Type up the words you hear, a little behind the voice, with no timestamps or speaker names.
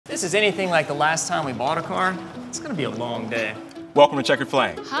this is anything like the last time we bought a car, it's gonna be a long day. Welcome to Checkered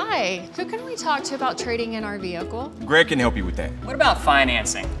Flag. Hi, who can we talk to about trading in our vehicle? Greg can help you with that. What about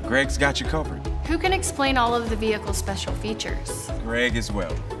financing? Greg's got you covered. Who can explain all of the vehicle's special features? Greg as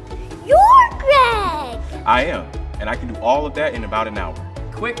well. You're Greg! I am, and I can do all of that in about an hour.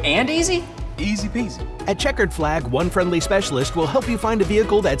 Quick and easy? Easy peasy. At Checkered Flag, one friendly specialist will help you find a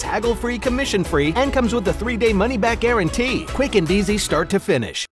vehicle that's haggle-free, commission-free, and comes with a 3-day money-back guarantee. Quick and easy start to finish.